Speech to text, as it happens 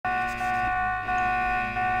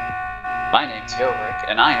My name's Yorick,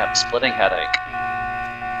 and I have a splitting headache.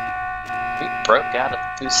 We broke out of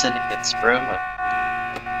the Food Syndicate's room of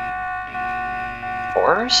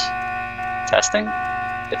horrors? Testing?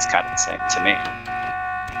 It's kind of the same to me.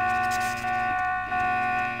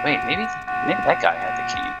 Wait, maybe that guy had the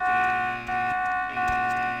key.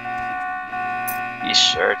 He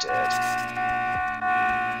sure did.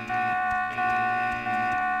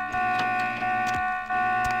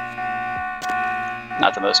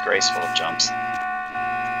 Not the most graceful of jumps.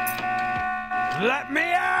 Let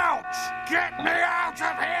me out! Get me out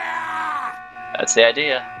of here! That's the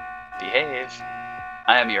idea. Behave.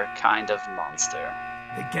 I am your kind of monster.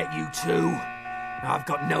 They get you too? I've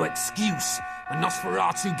got no excuse. A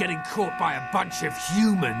Nosferatu getting caught by a bunch of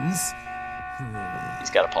humans? He's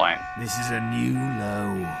got a point. This is a new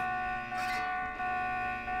low.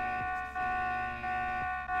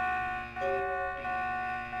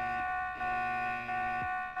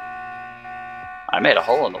 I made a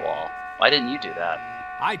hole in the wall. Why didn't you do that?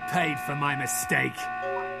 I paid for my mistake.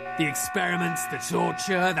 The experiments, the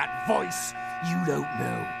torture, that voice. You don't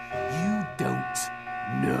know. You don't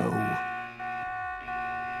know.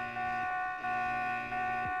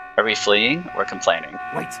 Are we fleeing or complaining?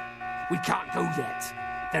 Wait, we can't go yet.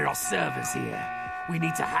 There are servers here. We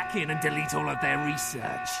need to hack in and delete all of their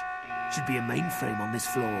research. Should be a mainframe on this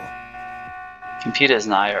floor. Computers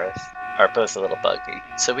and I are both a little buggy,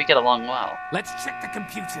 so we get along well. Let's check the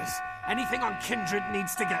computers. Anything on Kindred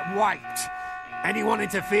needs to get wiped. Anyone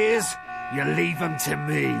interferes, you leave them to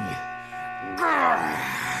me.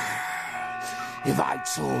 If I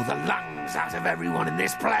tore the lungs out of everyone in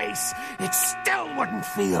this place, it still wouldn't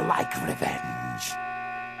feel like revenge.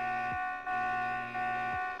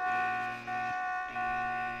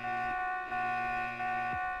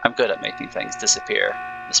 I'm good at making things disappear,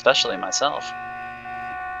 especially myself.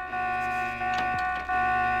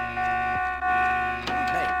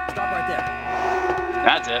 Hey, stop right there.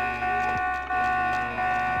 That's it.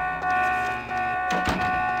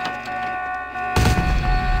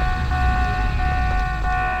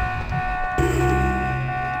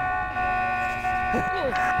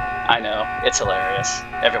 I know, it's hilarious.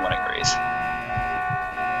 Everyone agrees.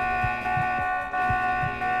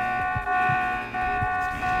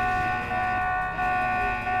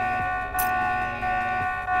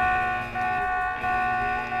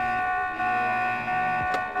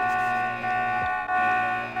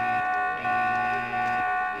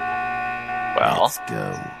 Well, Let's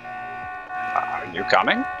go. Are you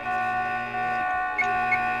coming?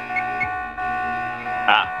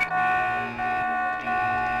 Ah.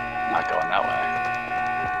 Not going that way.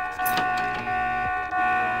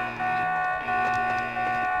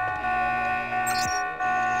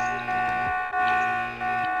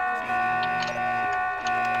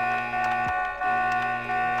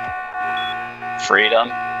 Freedom?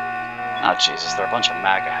 Oh, Jesus, they're a bunch of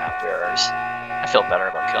MAGA hat wearers. I feel better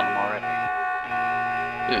about killing them already.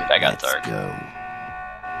 Ooh, that got dark. Let's go.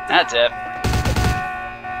 That's it.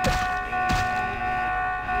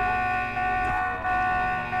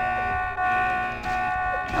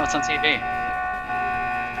 Oh, it's on TV.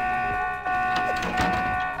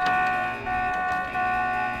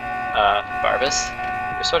 Barbas,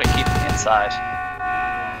 you're sort of keeping me inside.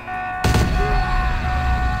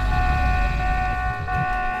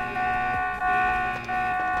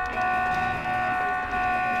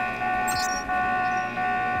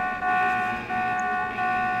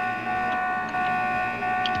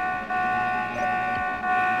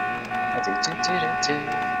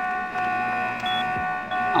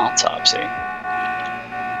 Autopsy.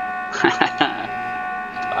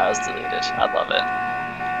 Files deleted. I love it.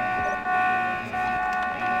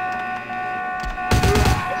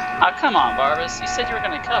 Oh, come on, Barbas. You said you were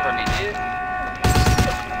going to cover me, dude.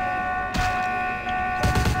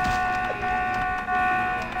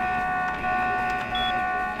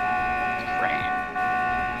 Frame.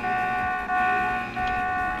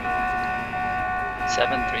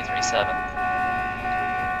 7337.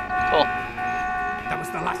 Cool. That was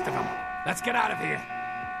the last of them. Let's get out of here.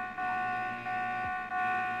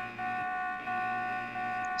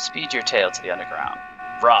 Speed your tail to the underground.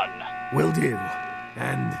 Run. Will do.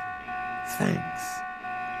 And thanks.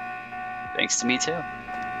 Thanks to me, too.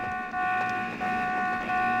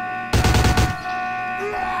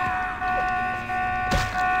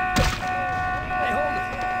 Hey, hold it.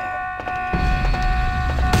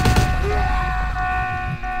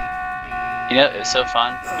 You know, it was so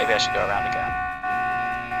fun. Maybe I should go around again.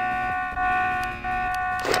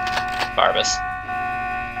 Barbas.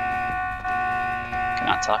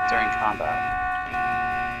 Cannot talk during combat.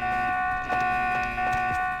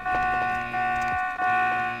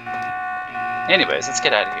 Anyways, let's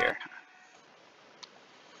get out of here.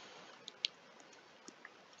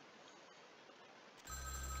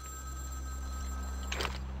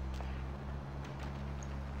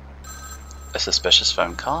 A suspicious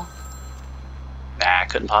phone call? Nah,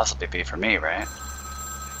 couldn't possibly be for me, right?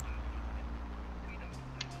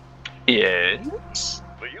 Yes?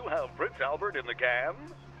 Do you have Prince Albert in the can?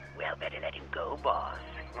 Well, better let him go, boss.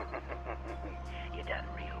 You done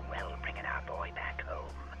real well bringing our boy back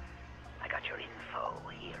home. I got your info,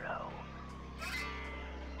 hero.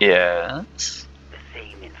 Yes? The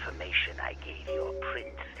same information I gave your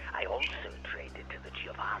prince, I also traded to the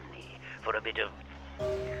Giovanni for a bit of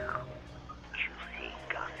juicy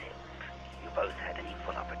gossip. You both had an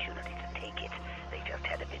equal opportunity to take it. They just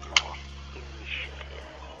had a bit more initiative.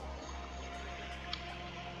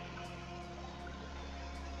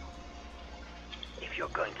 If you're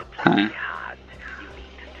going to play me hard, you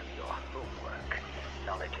need to do your homework.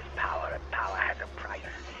 Knowledge is power, and power has a price.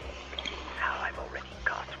 Now I've already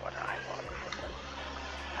got what I want.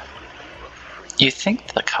 I'll give you a free... You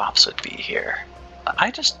think the cops would be here?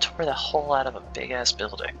 I just tore the hole out of a big-ass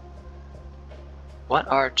building. What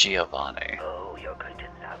are Giovanni? Oh, you're going to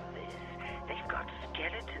love this. They've got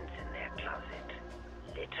skeletons in their closet.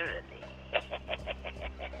 Literally.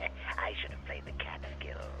 I should have played the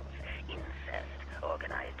Catskills. Incest,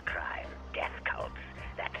 organized crime, death cults.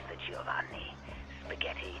 That's the Giovanni.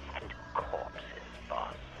 Spaghetti and corpses,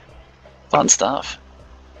 boss. Fun stuff.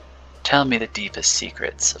 Tell me the deepest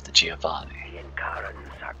secrets of the Giovanni. The Encaran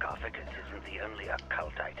sarcophagus isn't the only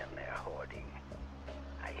occult item they're hoarding.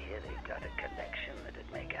 I hear they've got a collection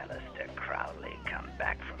that'd make Aleister Crowley come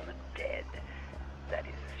back from the dead. That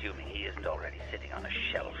is, assuming he isn't already sitting on a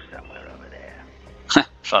shelf somewhere over there.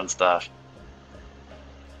 Fun stuff.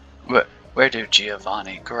 Where do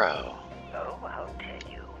Giovanni grow? Oh, I'll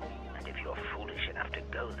tell you. And if you're foolish enough to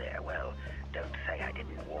go there, well, don't say I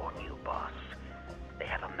didn't warn you, boss. They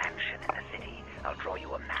have a mansion in the city. I'll draw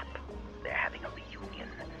you a map. They're having a reunion.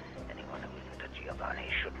 Anyone who isn't a Giovanni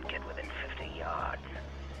shouldn't get within 50 yards.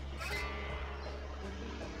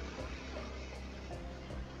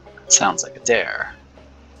 Sounds like a dare.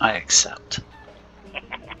 I accept. Am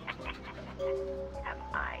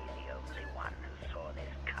I the only one who saw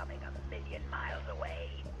this coming a million miles away?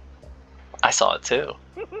 I saw it too.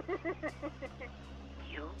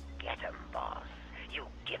 You get 'em, boss. You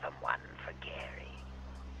give 'em one for Gary.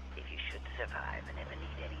 If you should survive and ever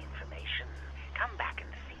need any information, come back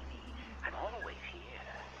and see me. I'm always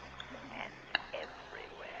here. And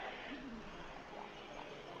everywhere.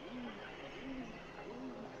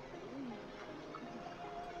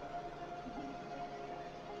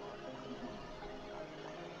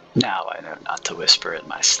 Now I know not to whisper in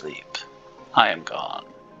my sleep. I am gone.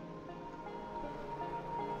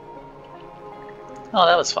 Oh,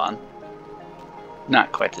 that was fun.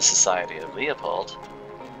 Not quite the Society of Leopold.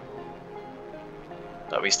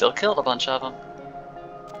 But we still killed a bunch of them.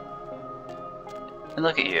 And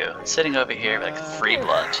look at you, sitting over here like free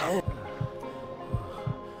blood.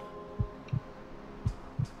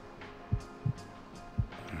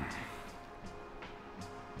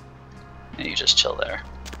 And you just chill there.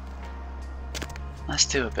 Let's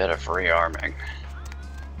do a bit of rearming.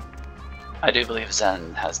 I do believe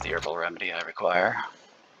Zen has the herbal remedy I require.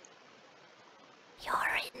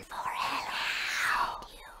 You're in for hell,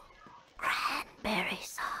 you. Cranberry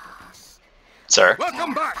sauce. Sir?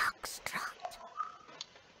 Welcome back! Foxtrot.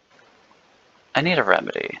 I need a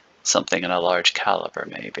remedy. Something in a large caliber,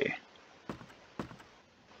 maybe.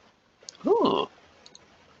 Ooh.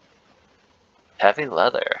 Heavy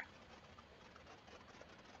leather.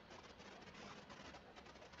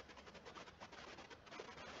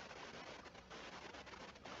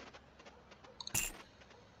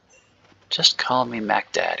 Just call me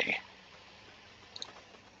Mac Daddy.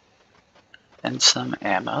 And some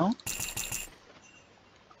ammo.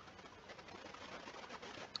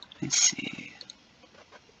 Let me see.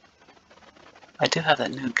 I do have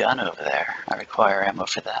that new gun over there. I require ammo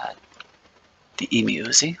for that. The Emi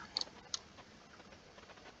Uzi.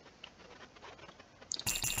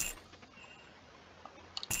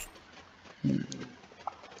 Hmm.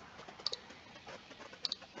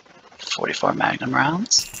 44 Magnum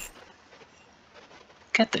rounds.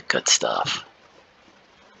 Get the good stuff.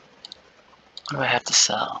 What do I have to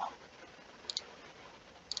sell?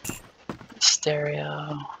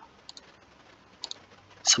 Stereo.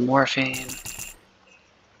 Some morphine.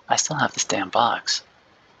 I still have this damn box.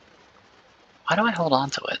 Why do I hold on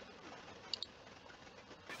to it?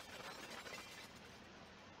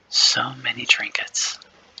 So many trinkets.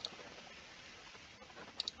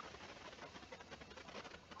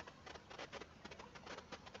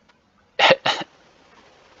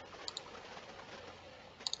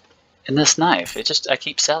 And this knife, I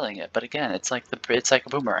keep selling it, but again, it's like a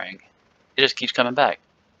boomerang. It just keeps coming back.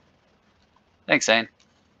 Thanks, Zane.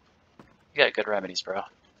 You got good remedies, bro.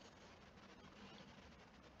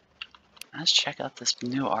 Let's check out this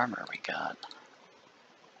new armor we got.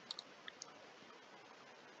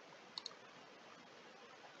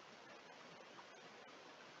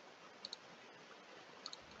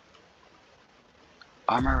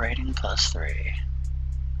 Armor rating +3.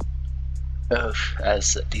 Oof,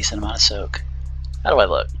 that's a decent amount of soak. How do I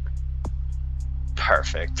look?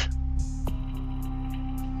 Perfect.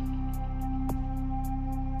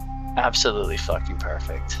 Absolutely fucking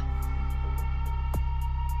perfect.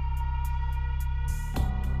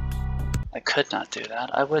 I could not do that.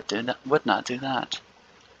 I would not do that.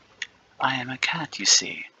 I am a cat, you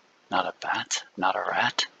see. Not a bat, not a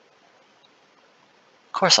rat.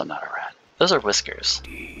 Of course I'm not a rat. Those are Whiskers.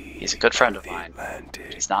 He's a good friend of mine.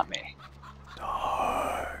 He's not me.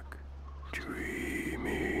 Dark,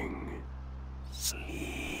 dreaming,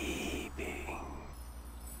 sleeping.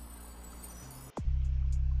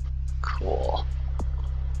 Cool.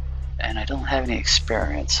 And I don't have any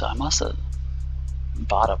experience, so I must have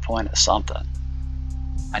bought a point of something.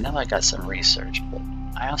 I know I got some research, but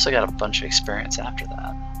I also got a bunch of experience after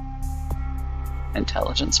that.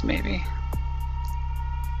 Intelligence, maybe?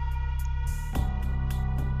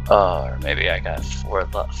 Or maybe I got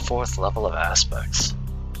fourth level of aspects.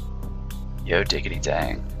 Yo diggity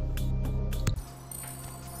dang.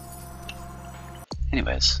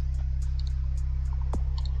 Anyways.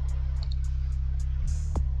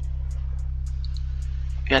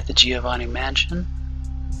 We got the Giovanni Mansion.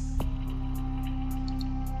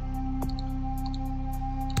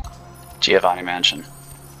 Giovanni Mansion.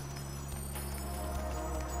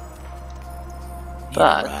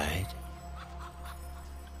 But Right.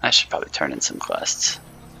 I should probably turn in some quests.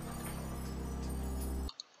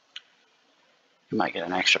 You might get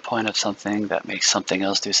an extra point of something that makes something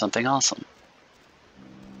else do something awesome.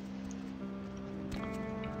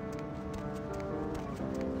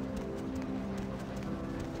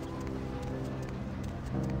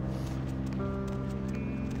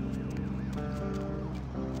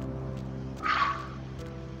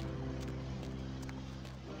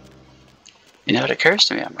 You know, it occurs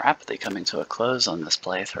to me I'm rapidly coming to a close on this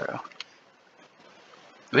playthrough.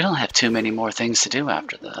 We don't have too many more things to do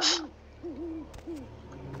after this.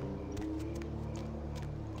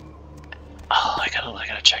 Oh, I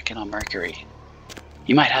gotta check in on Mercury.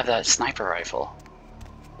 He might have that sniper rifle.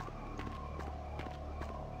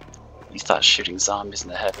 You thought shooting zombies in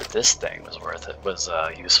the head with this thing was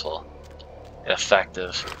useful and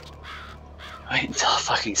effective. Wait until a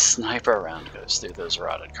fucking sniper round goes through those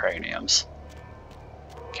rotted craniums.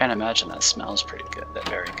 Can't imagine that smells pretty good. That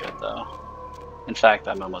very good though. In fact,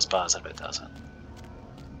 I'm almost positive it doesn't.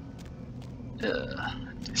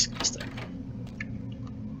 Ugh, disgusting.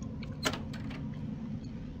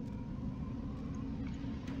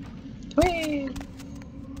 Whee!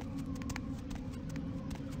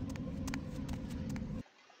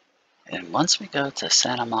 And once we go to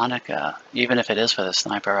Santa Monica, even if it is with a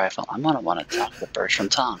sniper rifle, I'm gonna want to talk to Bertram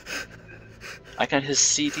Tong. I got his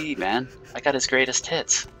CD, man. I got his greatest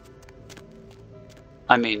hits.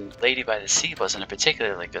 I mean, Lady by the Sea wasn't a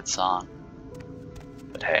particularly good song.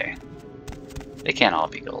 But hey, they can't all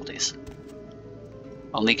be goldies.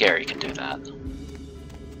 Only Gary can do that.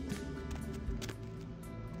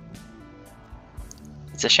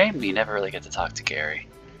 It's a shame we never really get to talk to Gary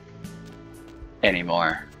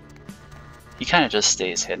anymore. He kind of just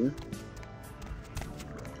stays hidden.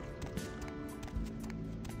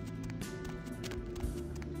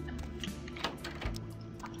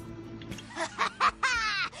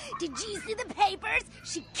 Did you see the papers?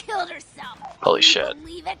 She killed herself. Holy Can you shit.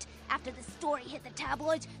 Believe it? After the story hit the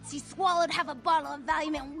tabloids, she swallowed half a bottle of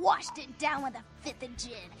Valium and washed it down with a fifth of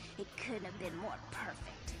gin. It couldn't have been more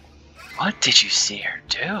perfect. What did you see her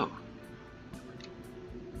do?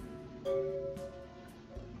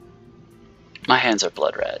 My hands are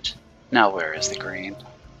blood red. Now where is the green?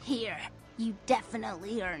 Here, you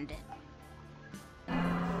definitely earned it.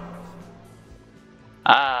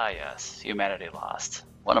 Ah yes, humanity lost.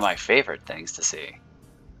 One of my favorite things to see.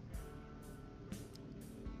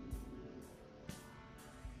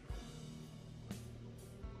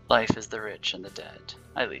 Life is the rich and the dead.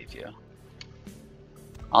 I leave you.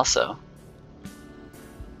 Also,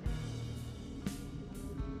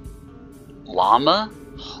 llama?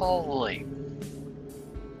 Holy.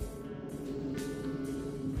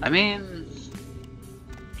 I mean,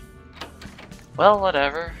 well,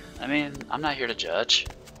 whatever. I mean, I'm not here to judge.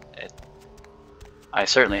 I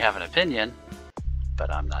certainly have an opinion, but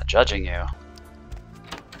I'm not judging you.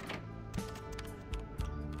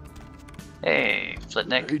 Hey,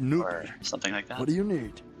 Flitnick, Hey, newbie. or something like that. What do you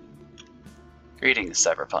need? Greetings,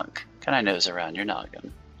 Cyberpunk. Can I nose around your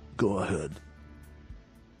noggin? Go ahead.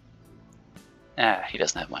 He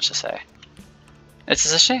doesn't have much to say.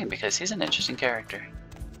 It's a shame because he's an interesting character.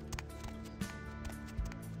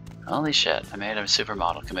 Holy shit, I made a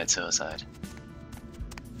supermodel commit suicide.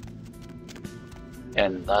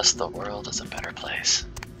 And thus the world is a better place.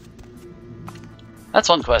 That's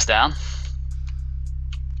one quest down.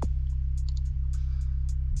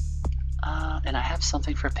 And I have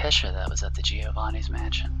something for Pisha that was at the Giovanni's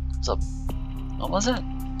mansion. So, what was it?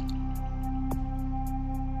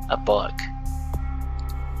 A book.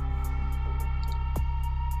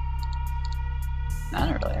 I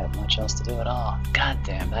don't really have much else to do at all. God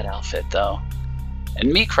damn that outfit though.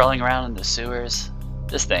 And me crawling around in the sewers.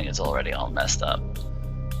 This thing is already all messed up.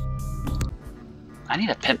 I need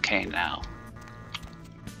a pimp cane now.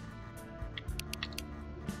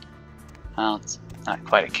 Well, it's not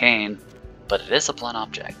quite a cane, but it is a blunt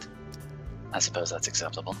object. I suppose that's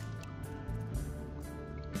acceptable.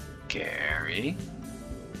 Gary.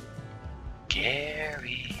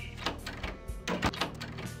 Gary.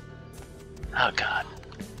 Oh god.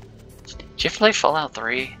 Did you ever play Fallout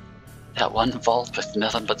 3? That one vault with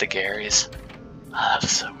nothing but the Garys? Oh, that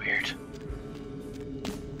was so weird.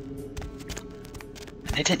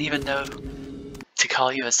 And they didn't even know to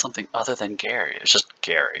call you as something other than Gary. It was just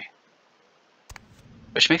Gary.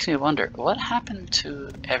 Which makes me wonder, what happened to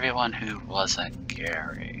everyone who wasn't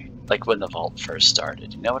Gary? Like when the vault first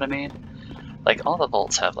started, you know what I mean? Like all the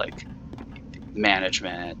vaults have like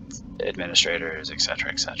management, administrators, etc,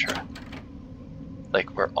 etc.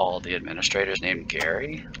 Like were all the administrators named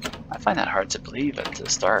Gary? I find that hard to believe at the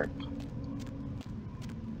start.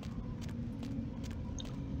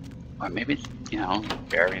 Or maybe, you know,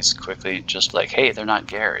 Gary's quickly just like, hey, they're not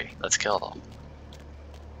Gary, let's kill them.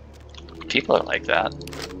 People are like that.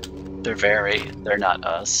 They're not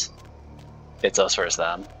us. It's us versus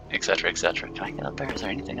them, etc, etc. Can I get up there? Is there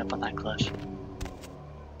anything up on that cliff?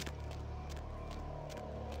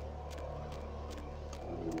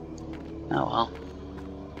 Oh well.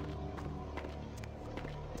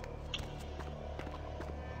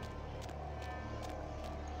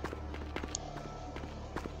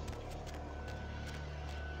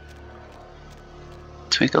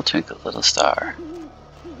 Twinkle, twinkle, little star.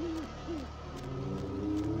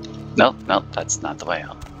 Nope, nope, that's not the way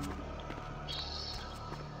out.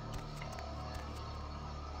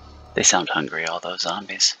 They sound hungry, all those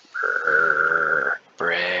zombies. Brrr,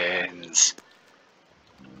 brains.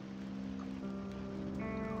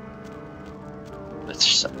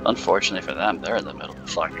 It's unfortunately for them, they're in the middle of the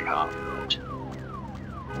fucking Hollywood.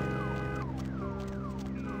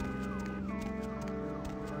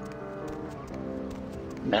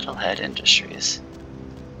 Metalhead Industries.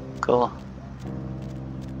 Cool.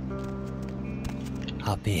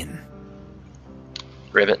 Hop in.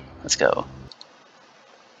 Ribbit, let's go.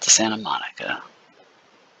 To Santa Monica.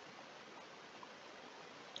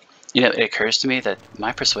 You know, it occurs to me that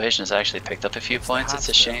my persuasion has actually picked up a few points. It's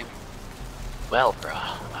a shame. Well, bro,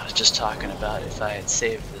 I was just talking about if I had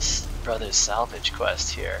saved this brother's salvage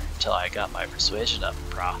quest here until I got my persuasion up,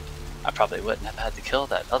 bro. I probably wouldn't have had to kill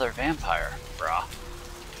that other vampire, bro.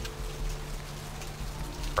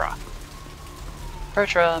 Bro.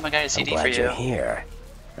 Bertram, I got a CD for you. I'm glad you're here.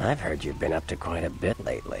 I've heard you've been up to quite a bit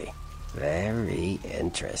lately. Very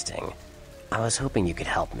interesting. I was hoping you could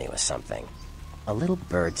help me with something. A little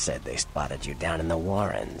bird said they spotted you down in the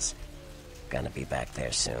Warrens. Gonna be back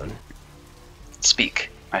there soon. Speak.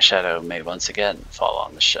 My shadow may once again fall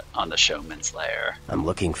on the showman's lair. I'm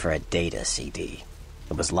looking for a data CD.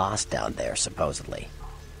 It was lost down there, supposedly.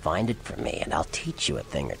 Find it for me and I'll teach you a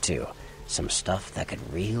thing or two. Some stuff that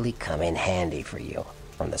could really come in handy for you,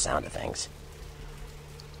 from the sound of things.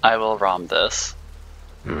 I will ROM this.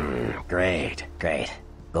 Great, great.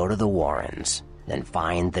 Go to the Warrens, then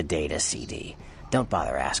find the data CD. Don't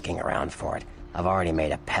bother asking around for it. I've already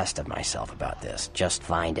made a pest of myself about this. Just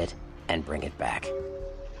find it and bring it back.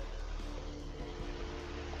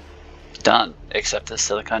 Done. Accept this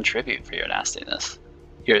silicon tribute for your nastiness.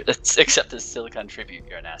 Accept this silicon tribute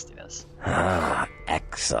for your nastiness. Ah,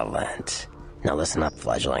 excellent. Now listen up,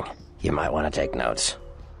 fledgling. You might want to take notes.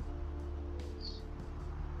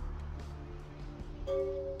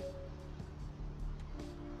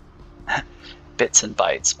 Bits and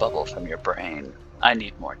bytes bubble from your brain. I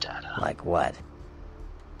need more data. Like what?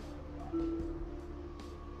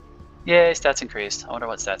 Yay, stats increased. I wonder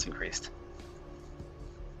what stats increased.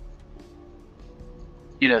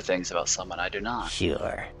 You know things about someone I do not.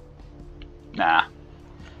 Sure. Nah.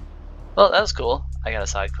 Well, that was cool. I got a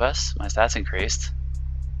side quest. My stats increased.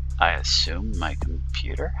 I assume my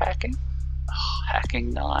computer hacking? Oh,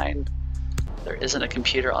 hacking 9. There isn't a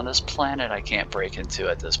computer on this planet I can't break into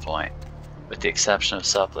at this point, with the exception of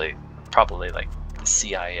probably like the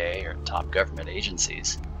CIA or top government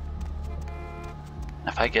agencies.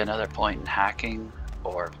 If I get another point in hacking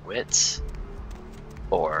or wits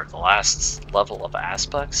or the last level of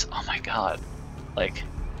aspects, oh my god, like,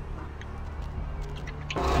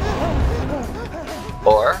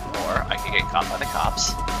 or I could get caught by the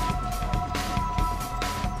cops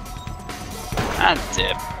and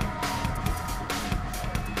dip.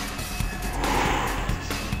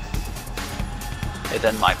 And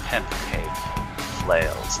then my pimp cave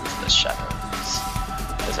flails into the shadows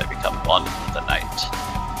as I become one with the night.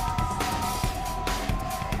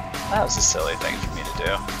 That was a silly thing for me to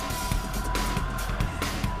do.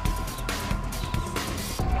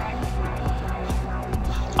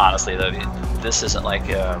 Honestly though, this isn't like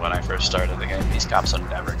when I first started the game. These cops are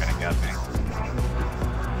never gonna get me.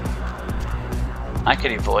 I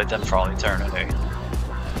could avoid them for all eternity.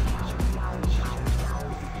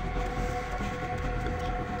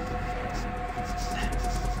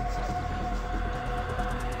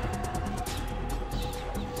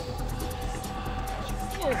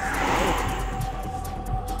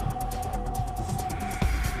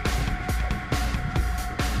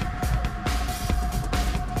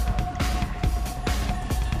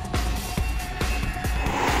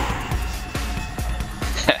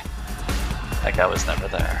 Like I was never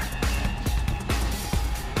there.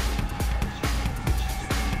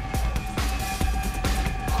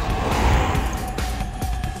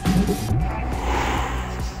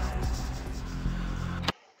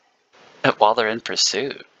 While they're in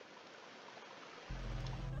pursuit.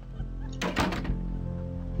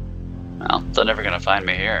 Well, they're never gonna find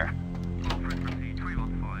me here.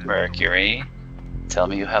 Mercury, tell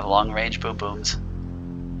me you have long-range boom booms.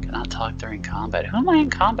 Cannot talk during combat. Who am I in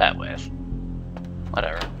combat with?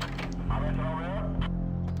 Whatever.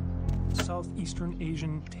 Southeastern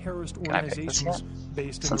Asian terrorist Can I pick this organizations yet?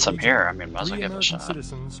 based Since in I'm the here, I region. mean, might as well 3 give it a American shot.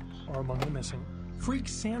 citizens are among the missing. Freak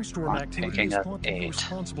sandstorm I'm activity picking is up thought to be 8.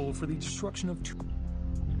 responsible for the destruction of 2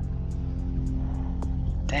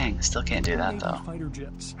 Dang, still can't do that Navy though. fighter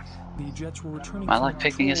jets. The jets were returning My from luck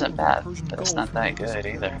picking patrol isn't over the bad, Persian but it's Gulf not when that they good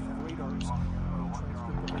disappeared either. off of radars. The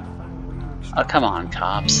transcript of a final radio Oh, come on, exchange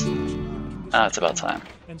cops. Oh, it's about time.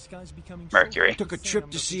 and skies becoming so Mercury. Took a trip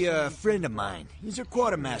to see a friend of mine. He's a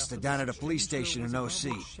quartermaster down at a police station in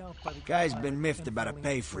OC. Guy's been miffed about a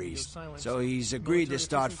pay freeze, so he's agreed to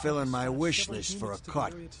start filling my wish list for a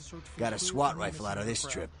cut. Got a SWAT rifle out of this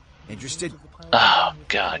trip. Interested? Oh,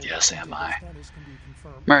 God, yes, am I.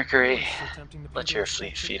 Mercury, let your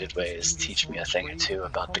fleet-feeted ways teach me a thing or two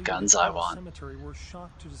about the guns I want.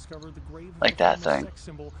 Like that thing.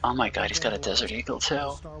 Oh my god, he's got a Desert Eagle too.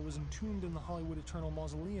 The star was entombed in the Hollywood Eternal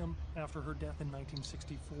Mausoleum after her death in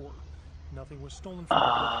 1964. Nothing was stolen from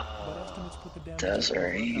her, but estimates put the damage at Desert over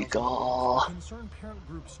 $1,000. Eagle. Concerned parent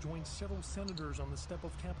groups joined several senators on the step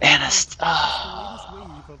of Capitol And Hill it's- to protest the latest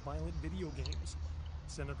wave of violent video games.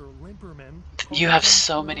 Senator Limperman You have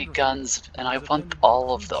so many guns, and I want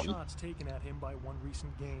all of them. shots taken at him by one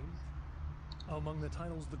recent game. Among the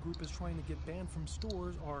titles the group is trying to get banned from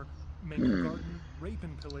stores are Make a Garden, Rape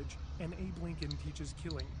and Pillage, and Abe Lincoln Teaches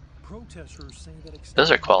Killing. Protesters say that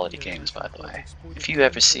Those are quality games, by the way. If you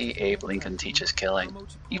ever see Abe Lincoln Teaches Killing,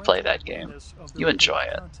 you play that game. You enjoy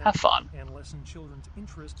it. Have fun. And lessen children's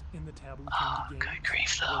interest in the taboo Oh, themed good games.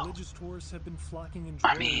 grief, though. Religious tourists have been flocking in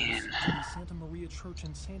I droves mean- to the Santa Maria Church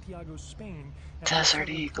in Santiago, Spain. after Desert several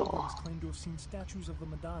Eagle. pilgrims claim to have seen statues of the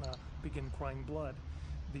Madonna begin crying blood.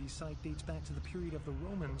 The site dates back to the period of the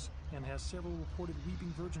Romans and has several reported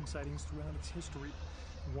weeping virgin sightings throughout its history.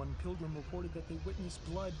 One pilgrim reported that they witnessed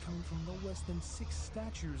blood coming from no less than 6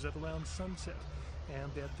 statues at around sunset,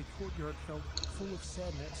 and that the courtyard felt full of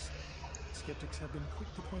sadness. Skeptics have been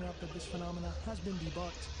quick to point out that this phenomena has been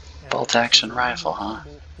debunked. and Bolt-action that it's rifle, more huh?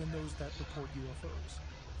 credible than those that report UFOs.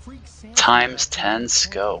 Freak sandstorm Times activity 10 is thought to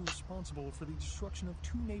be scope. responsible for the destruction of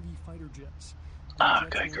 2 Navy fighter jets. Oh,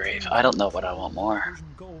 good grief. I don't know what I want more. Persian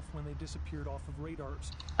Gulf when they disappeared off of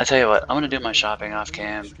radars. I tell you what, I'm gonna do my shopping off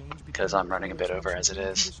cam, because I'm running a bit over as it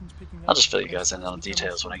is. I'll just fill you guys in on the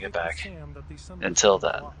details when I get back. Until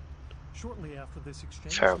then, Shortly after this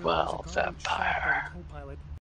exchange, farewell, there was a garbage shot by the vampire. co-pilot